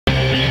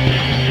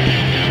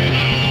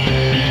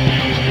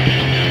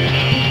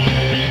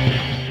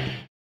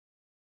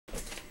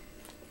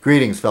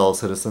Greetings, fellow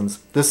citizens.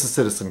 This is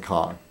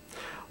Citizenkong.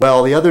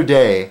 Well, the other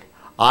day,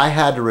 I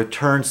had to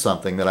return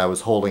something that I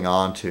was holding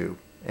on to,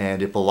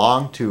 and it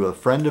belonged to a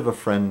friend of a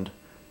friend.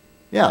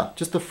 Yeah,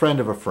 just a friend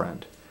of a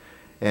friend.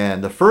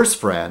 And the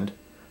first friend,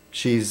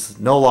 she's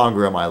no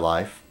longer in my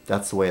life.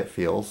 That's the way it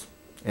feels.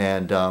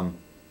 And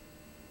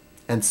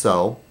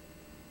so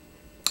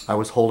I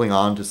was holding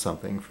on to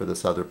something for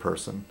this other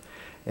person.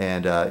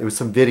 And it was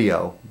some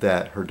video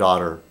that her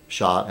daughter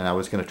shot, and I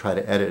was going to try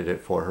to edit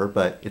it for her,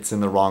 but it's in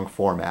the wrong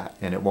format,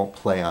 and it won't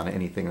play on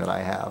anything that I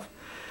have.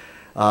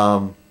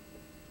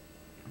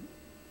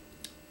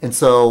 And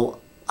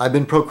so I've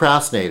been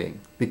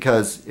procrastinating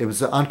because it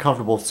was an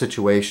uncomfortable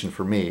situation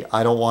for me.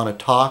 I don't want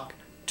to talk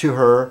to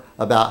her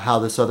about how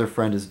this other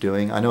friend is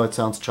doing. I know it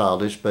sounds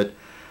childish, but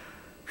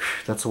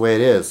that's the way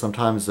it is.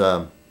 Sometimes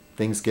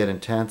things get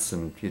intense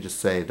and you just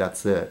say,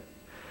 that's it.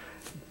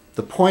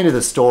 The point of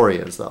the story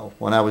is, though,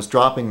 when I was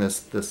dropping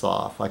this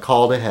off, I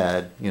called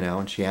ahead,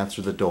 and she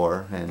answered the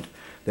door, and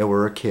there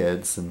were her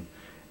kids, and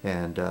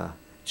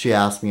she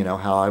asked me,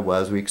 how I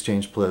was. We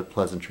exchanged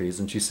pleasantries,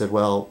 and she said,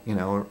 well,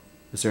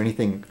 is there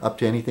anything up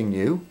to anything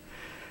new?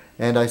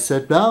 And I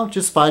said, no,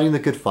 just fighting the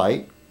good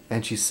fight.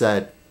 And she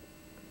said,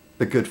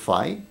 the good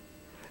fight?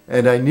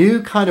 And I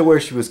knew kind of where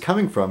she was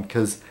coming from,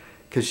 because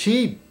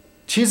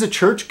she's a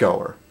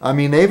churchgoer. I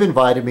mean, they've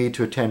invited me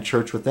to attend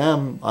church with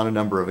them on a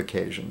number of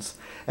occasions.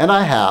 And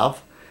I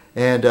have.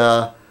 And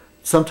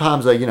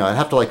sometimes I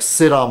have to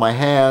sit on my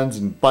hands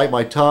and bite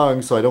my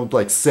tongue so I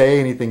don't say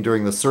anything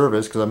during the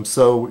service because I'm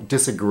so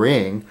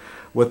disagreeing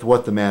with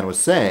what the man was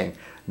saying.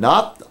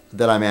 Not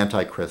that I'm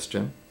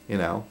anti-Christian,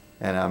 and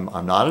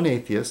I'm not an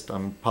atheist.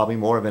 I'm probably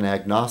more of an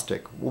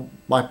agnostic. Well,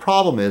 my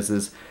problem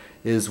is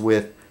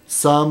with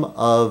some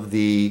of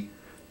the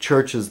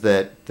churches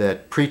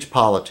that preach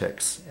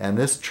politics, and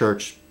this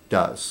church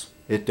does.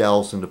 It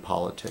delves into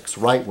politics,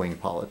 right-wing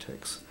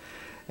politics.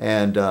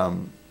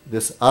 And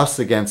this us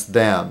against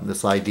them,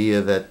 this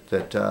idea that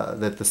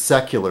the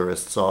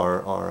secularists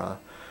are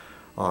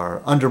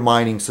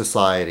undermining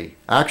society.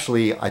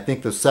 Actually, I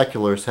think the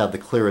secularists have the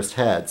clearest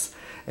heads.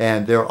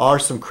 And there are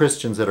some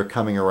Christians that are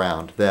coming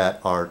around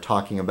that are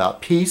talking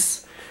about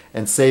peace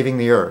and saving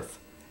the earth.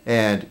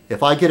 And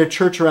if I get a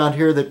church around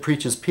here that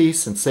preaches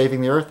peace and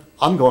saving the earth,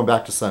 I'm going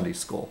back to Sunday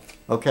school,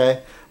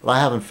 okay? But I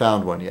haven't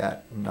found one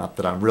yet. Not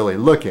that I'm really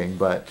looking,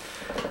 but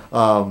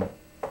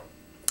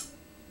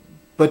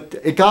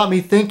it got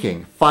me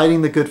thinking,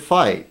 fighting the good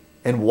fight.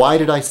 And why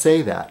did I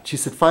say that? She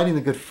said, fighting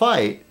the good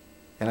fight.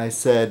 And I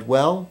said,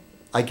 well,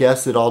 I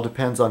guess it all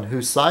depends on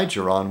whose side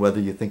you're on, whether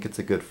you think it's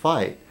a good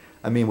fight.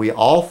 I mean, we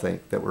all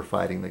think that we're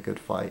fighting the good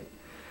fight.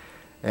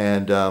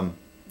 And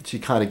she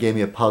kind of gave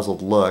me a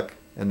puzzled look,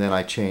 and then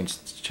I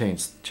changed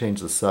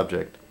the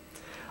subject.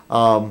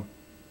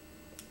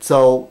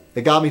 So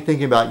it got me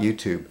thinking about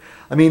YouTube.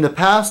 I mean, the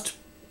past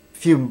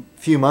few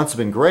months have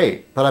been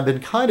great, but I've been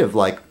kind of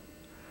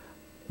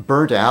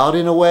burnt out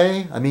in a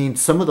way. I mean,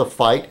 some of the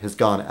fight has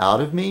gone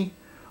out of me,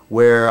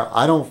 where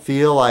I don't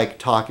feel like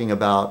talking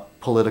about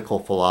political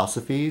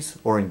philosophies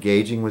or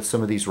engaging with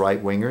some of these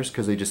right-wingers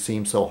because they just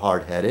seem so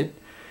hard-headed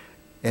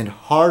and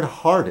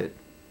hard-hearted.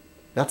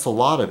 That's a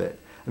lot of it.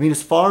 I mean,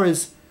 as far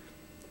as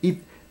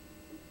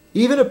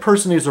even a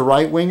person who's a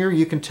right-winger,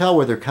 you can tell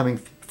where they're coming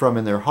from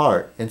in their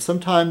heart. And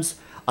sometimes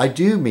I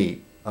do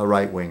meet a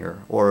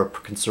right-winger or a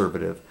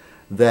conservative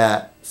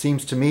that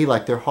seems to me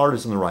like their heart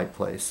is in the right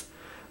place.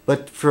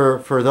 But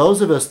for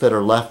those of us that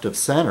are left of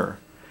center,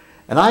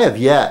 and I have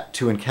yet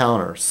to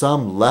encounter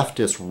some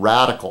leftist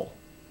radical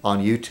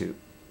on YouTube.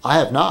 I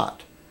have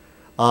not.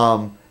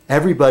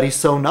 Everybody's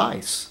so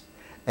nice.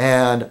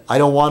 And I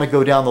don't want to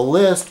go down the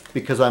list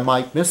because I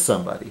might miss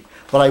somebody.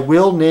 But I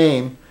will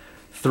name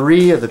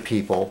 3 of the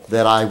people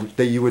that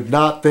you would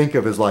not think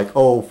of as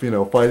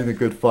fighting the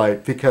good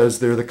fight, because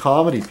they're the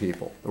comedy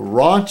people, the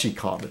raunchy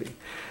comedy.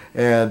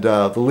 And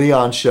the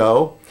Leon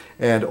Show,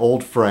 and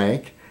Old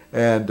Frank,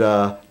 and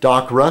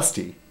Doc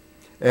Rusty.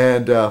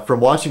 And from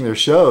watching their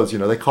shows,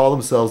 they call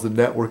themselves the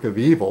network of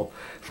evil,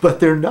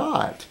 but they're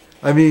not.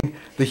 I mean,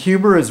 the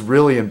humor is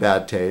really in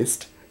bad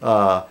taste,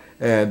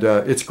 and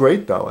it's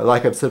great, though.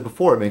 Like I've said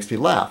before, it makes me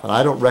laugh, and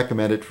I don't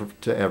recommend it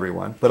to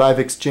everyone, but I've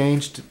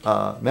exchanged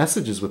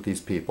messages with these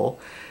people,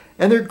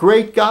 and they're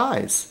great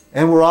guys,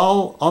 and we're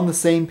all on the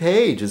same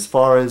page as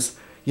far as,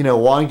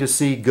 wanting to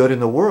see good in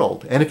the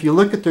world. And if you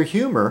look at their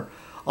humor,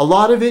 a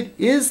lot of it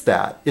is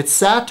that. It's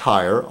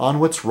satire on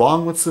what's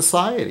wrong with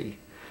society.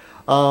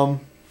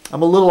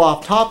 I'm a little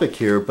off topic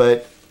here,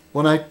 but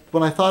when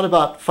I thought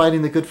about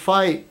fighting the good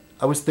fight,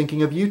 I was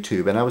thinking of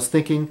YouTube, and I was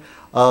thinking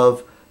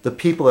of the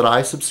people that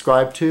I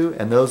subscribe to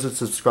and those that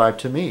subscribe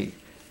to me.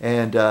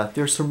 And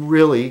there's some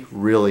really,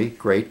 really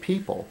great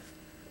people.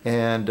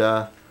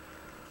 And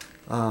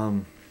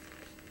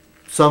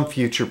some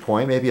future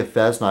point, maybe a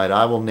Fez night,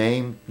 I will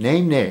name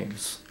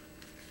names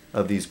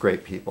of these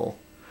great people.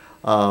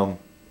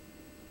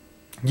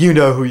 You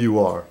know who you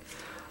are.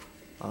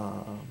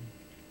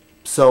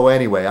 So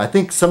anyway, I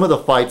think some of the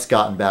fight's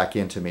gotten back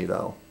into me,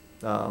 though.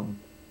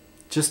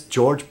 Just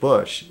George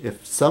Bush.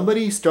 If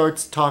somebody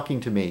starts talking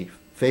to me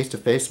face to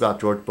face about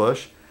George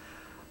Bush,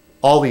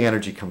 all the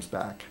energy comes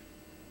back.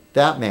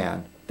 That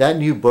man, that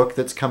new book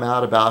that's come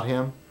out about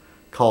him,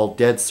 called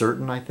Dead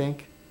Certain, I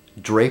think.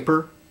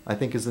 Draper, I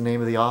think is the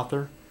name of the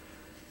author.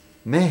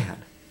 Man,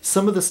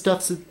 some of the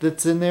stuff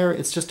that's in there,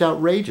 it's just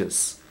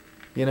outrageous,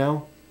 you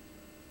know?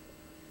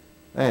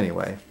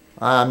 Anyway,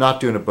 I'm not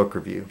doing a book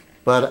review,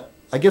 but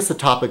I guess the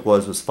topic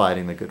was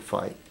fighting the good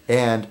fight.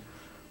 And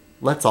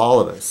let's all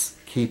of us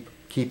keep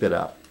it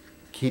up.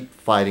 Keep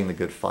fighting the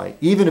good fight.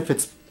 Even if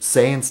it's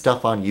saying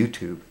stuff on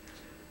YouTube,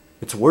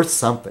 it's worth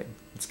something.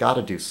 It's got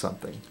to do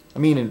something. I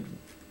mean,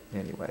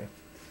 anyway.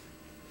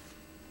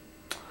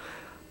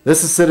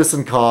 This is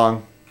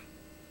Citizenkong,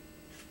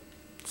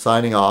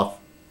 signing off.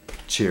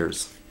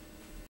 Cheers.